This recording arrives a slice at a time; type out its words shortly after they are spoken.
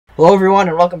Hello everyone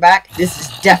and welcome back. This is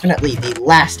definitely the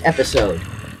last episode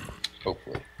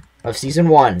Hopefully. of Season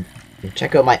 1. And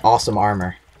check out my awesome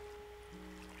armor.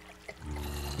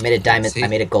 I made a diamond, I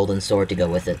made a golden sword to go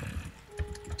with it.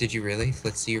 Did you really?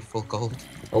 Let's see your full gold.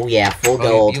 Oh yeah, full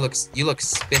Oh, gold. you look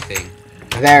spiffing.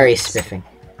 Very spiffing.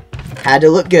 Had to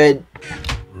look good.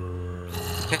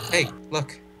 Hey,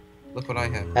 look. Look what I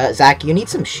have. Zach, you need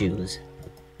some shoes.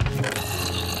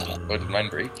 Oh, did mine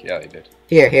break? Yeah, they did.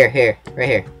 Here, right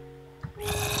here.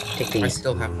 Take I these.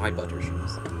 still have my butter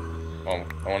shoes. Oh,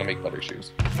 I want to make butter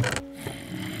shoes.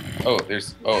 Oh,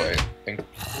 there's... Oh, I think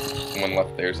someone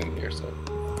left theirs in here, so...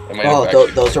 It might have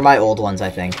actually... those are my old ones, I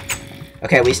think.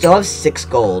 Okay, we still have 6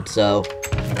 gold, so...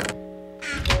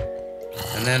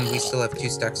 And then we still have 2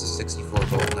 stacks of 64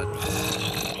 gold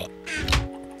nuggets.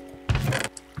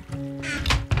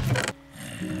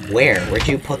 Where? Where'd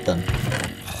you put them?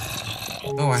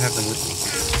 Oh, I have them with me.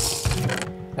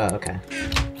 Oh, okay.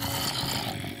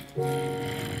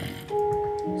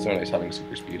 So nice having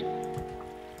super speed.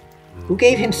 Who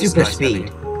gave him It's super nice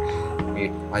speed? Me.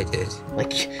 I did.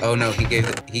 Like... Oh no, he gave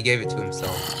it to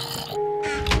himself.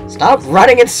 Stop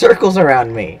running in circles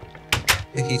around me!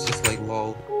 He's just like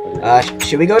lol.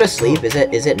 Should we go to sleep? Is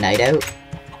it night out?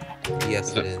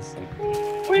 Yes, it is.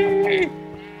 Whee!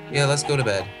 Yeah, let's go to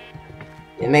bed.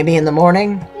 And maybe in the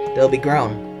morning, they'll be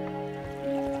grown.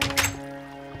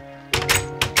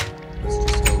 Let's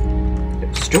just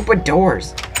hope. Stupid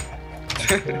doors!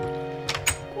 Okay,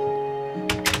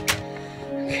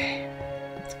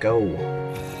 let's go.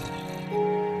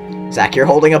 Zach, you're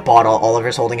holding a bottle,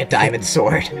 Oliver's holding a diamond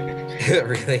sword.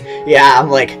 Really? Yeah, I'm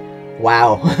like,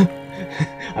 wow.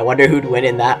 I wonder who'd win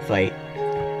in that fight.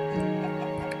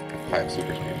 I have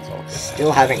super speed, so okay.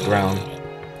 Still haven't grown.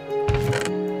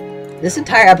 This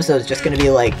entire episode is just gonna be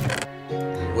like,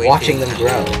 watching them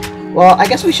grow. Well, I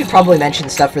guess we should probably mention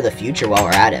stuff for the future while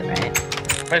we're at it, right?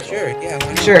 Sure, yeah, why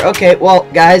not? Sure, okay, well,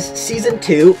 guys, Season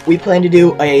 2, we plan to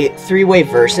do a 3-way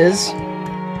versus.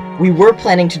 We were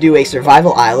planning to do a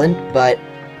survival island, but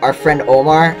our friend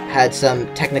Omar had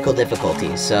some technical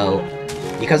difficulties, so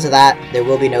because of that, there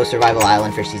will be no survival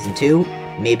island for Season 2,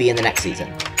 maybe in the next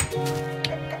season.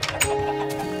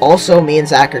 Also, me and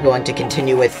Zach are going to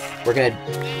continue with, we're gonna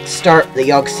start the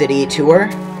Yog City tour.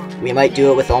 We might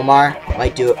do it with Omar,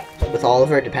 might do it with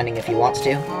Oliver, depending if he wants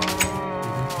to.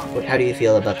 How do you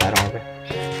feel about that, Oliver?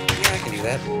 Yeah, I can do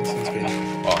that. That sounds good.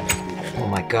 Oh, Oh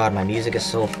my god, my music is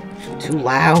so too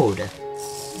loud.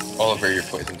 Oliver, you're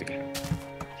poisoned again.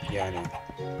 Yeah, I know.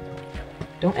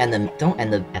 Don't end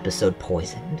the episode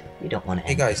poisoned. You don't want to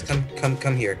Hey end. guys, come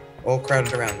here. All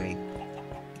crowded around me.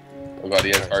 Oh god,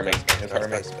 he has armor. He has armor.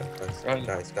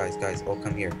 Guys, all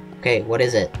come here. Okay, what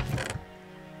is it?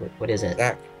 What is it?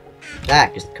 Zach,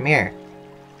 Zach, just come here.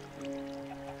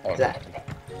 Oh, Zach.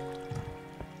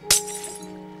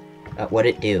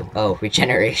 What'd it do? Oh,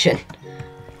 regeneration.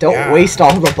 Don't Yeah. waste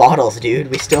all the bottles,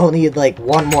 dude. We still need, like,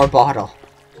 one more bottle.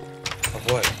 of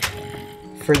what?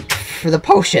 For the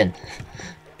potion.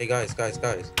 Hey guys.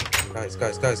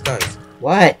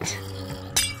 What?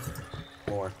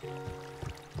 More.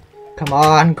 Come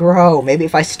on, grow. Maybe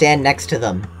if I stand next to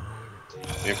them.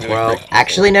 Grow.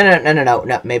 Actually,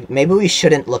 no. Maybe we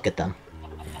shouldn't look at them.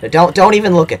 Don't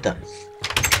even look at them.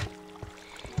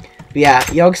 But yeah,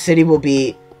 Yog City will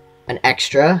be an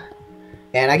extra,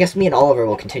 and I guess me and Oliver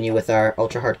will continue with our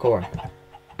ultra hardcore.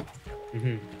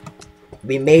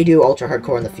 We may do ultra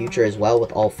hardcore in the future as well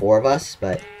with all 4 of us,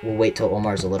 but we'll wait till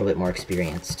Omar's a little bit more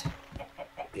experienced.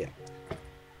 Yeah.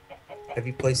 Have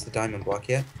you placed the diamond block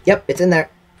yet? Yep, it's in there.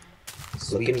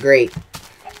 Sweet. Looking great.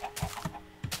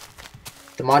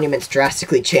 The monument's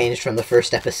drastically changed from the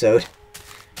first episode.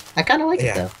 I kind of like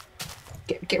it though.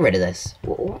 Get rid of this.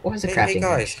 What was the crafting? Hey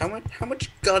guys, how much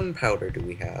gunpowder do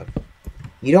we have?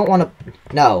 You don't want to.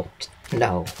 No.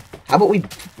 How about we?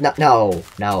 No.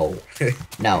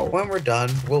 When we're done,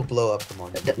 we'll blow up the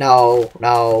monument. No.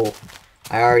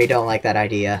 I already don't like that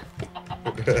idea.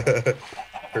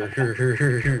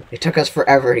 It took us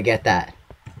forever to get that.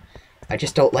 I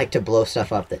just don't like to blow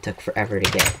stuff up that took forever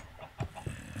to get.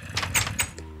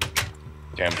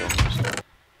 Damn builders.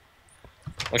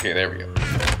 Okay, there we go.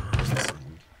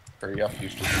 Hurry up, you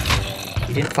stupid.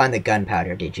 You didn't find the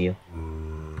gunpowder, did you?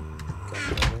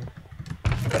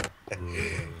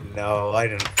 No, I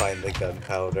didn't find the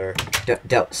gunpowder.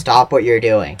 Don't stop what you're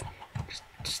doing.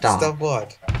 Stop. Stop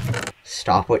what?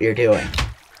 Stop what you're doing.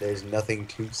 There's nothing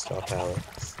to stop,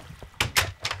 Alex.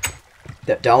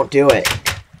 Don't do it.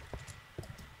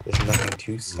 There's nothing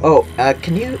to stop. Oh,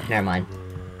 can you? Never mind.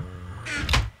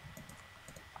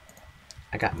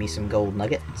 I got me some gold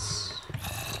nuggets.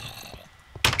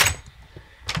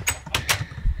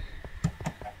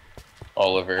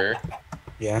 Oliver,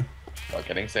 Yeah? not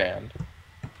getting sand.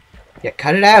 Yeah,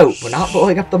 cut it out. We're not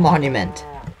blowing up the monument.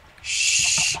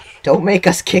 Shh. Don't make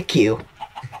us kick you.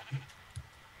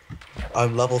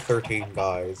 I'm level 13,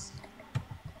 guys.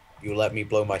 You let me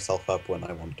blow myself up when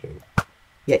I want to.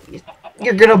 Yeah,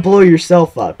 you're gonna blow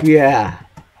yourself up. Yeah.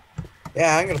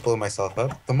 Yeah, I'm gonna blow myself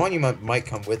up. The monument might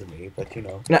come with me, but you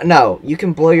know. No, you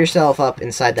can blow yourself up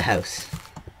inside the house.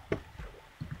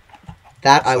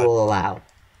 That I will allow.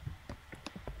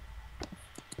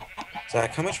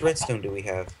 Zach, how much redstone do we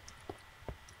have?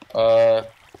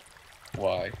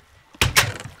 Why?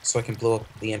 So I can blow up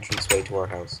the entranceway to our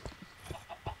house.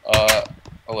 A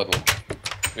little.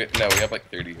 No, we have like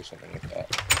 30 or something like that.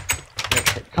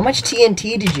 How much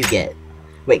TNT did you get?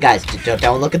 Wait, guys,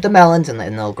 don't look at the melons and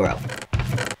they'll grow.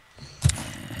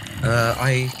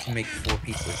 I can make 4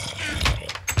 pieces.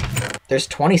 There's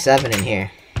 27 in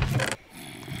here.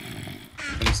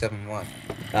 27 what?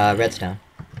 Redstone.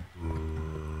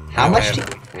 How No, much?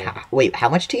 Wait, how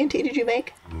much TNT did you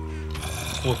make?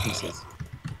 4 pieces.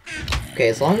 Okay,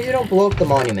 as long as you don't blow up the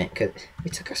monument, cause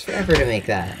it took us forever to make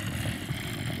that.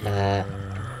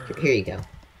 Here you go.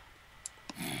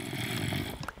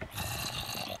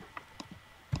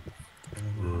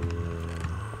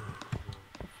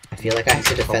 I feel like I have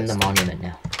to defend the monument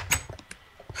now.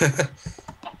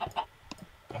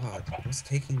 God, what's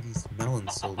taking these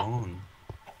melons so long?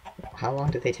 How long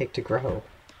did they take to grow?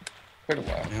 Quite a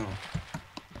while. No.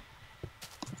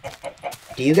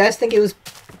 Do you guys think it was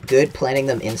good planting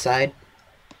them inside?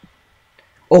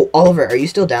 Oh, Oliver, are you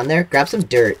still down there? Grab some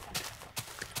dirt.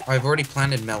 I've already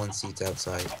planted melon seeds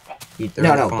outside.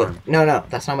 No,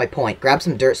 that's not my point. Grab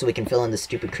some dirt so we can fill in this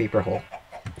stupid creeper hole.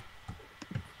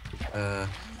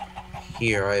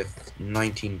 Here, I have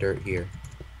 19 dirt here.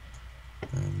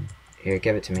 Here,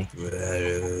 give it to me.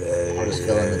 I'll just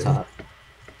fill in the top.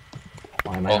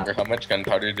 Why am I Oliver, not? how much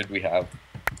gunpowder did we have?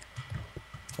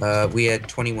 We had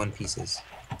 21 pieces.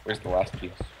 Where's the last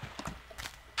piece?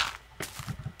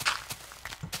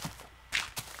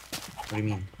 What do you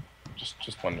mean?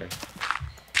 Just wondering.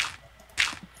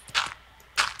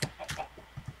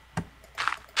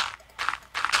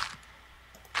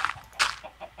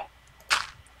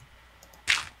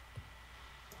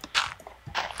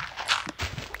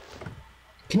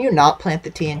 Can you not plant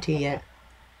the TNT yet?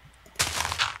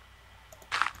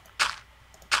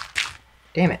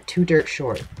 Damn it, 2 dirt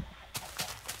short.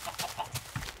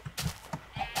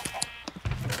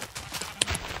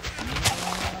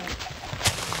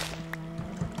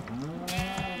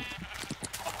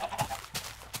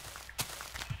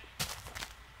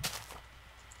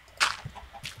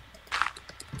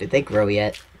 Did they grow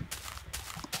yet?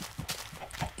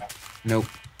 Nope.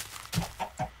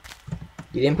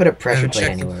 You didn't put a pressure plate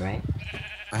anywhere, right?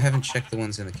 I haven't checked the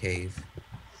ones in the cave,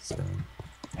 so...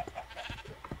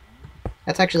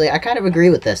 That's actually, I kind of agree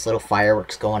with this, little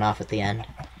fireworks going off at the end.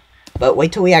 But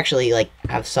wait till we actually, like,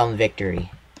 have some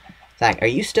victory. Zach, are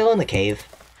you still in the cave?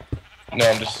 No,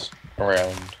 I'm just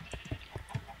around.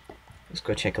 Let's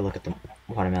go take a look at the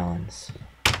watermelons.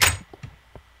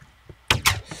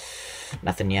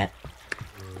 Nothing yet.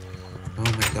 Oh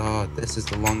my god, this is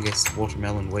the longest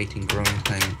watermelon waiting growing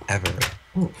time ever.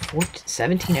 Ooh,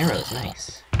 17 arrows,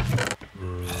 nice.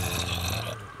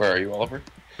 Where are you, Oliver?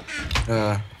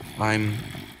 I'm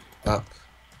up.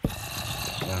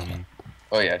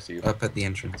 Oh yeah, I see you. Up at the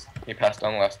entrance. You passed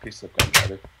on the last piece of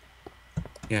gunpowder.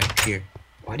 Yeah, here.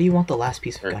 Why do you want the last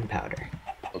piece of gunpowder?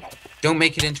 Okay. Don't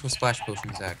make it into a splash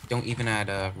potion, Zach. Don't even add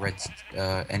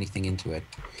anything into it.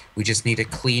 We just need a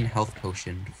clean health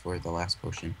potion for the last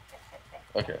potion.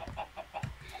 Okay.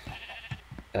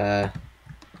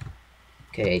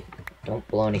 Okay, don't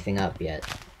blow anything up yet.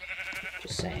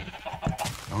 Just saying.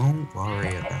 Don't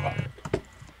worry about it.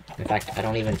 In fact, I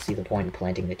don't even see the point in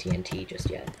planting the TNT just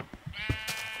yet.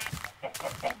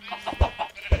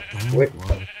 Don't worry.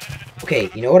 Okay,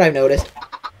 you know what I've noticed?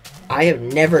 I have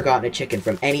never gotten a chicken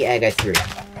from any egg I threw.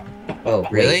 Oh,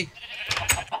 wait. Really?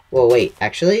 Well, wait,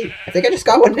 actually, I think I just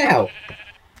got one now.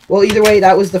 Well, either way,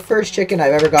 that was the first chicken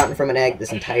I've ever gotten from an egg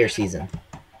this entire season.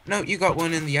 No, you got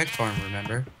one in the egg farm,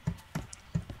 remember?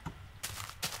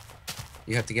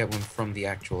 You have to get one from the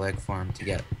actual egg farm to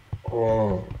get.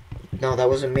 Oh, no, that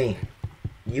wasn't me.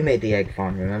 You made the egg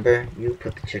farm, remember? You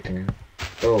put the chicken in.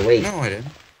 Oh, wait. No, I didn't.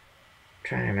 I'm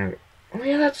trying to remember. Oh,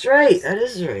 yeah, that's right. That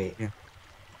is right. Yeah.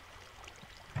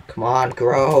 Come on,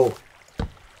 grow.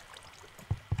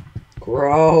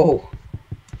 Grow.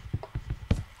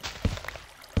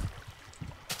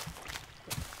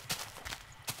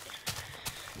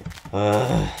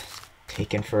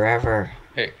 Taking forever.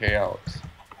 Hey, Alex.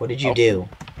 What did you do?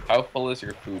 How full is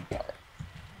your food bar?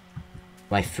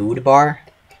 My food bar?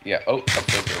 Yeah. Oh,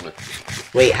 episode's over.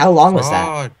 Wait, how long was that?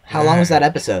 God How long was that damn.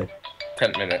 episode?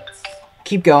 10 minutes.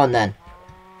 Keep going then.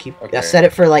 Okay. Set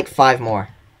it for like 5 more.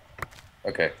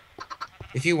 Okay.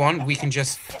 If you want, we can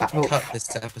just Oh. cut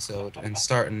this episode and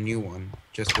start a new one.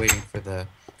 Just waiting for the...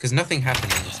 Because nothing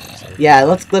happened in this episode. Yeah,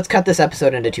 let's cut this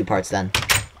episode into 2 parts then.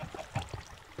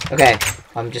 Okay,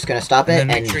 I'm just gonna stop it And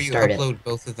then and make sure you start it. upload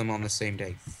both of them on the same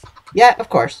day. Yeah, of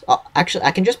course. Actually,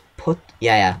 I can just put...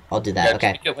 Yeah, I'll do that. Yeah,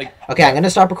 Okay. just make it, like, Okay, I'm gonna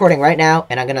stop recording right now,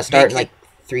 and I'm gonna start in Make like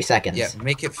 3 seconds. Yeah,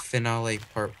 make it finale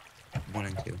part 1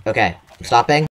 and 2. Okay, stopping.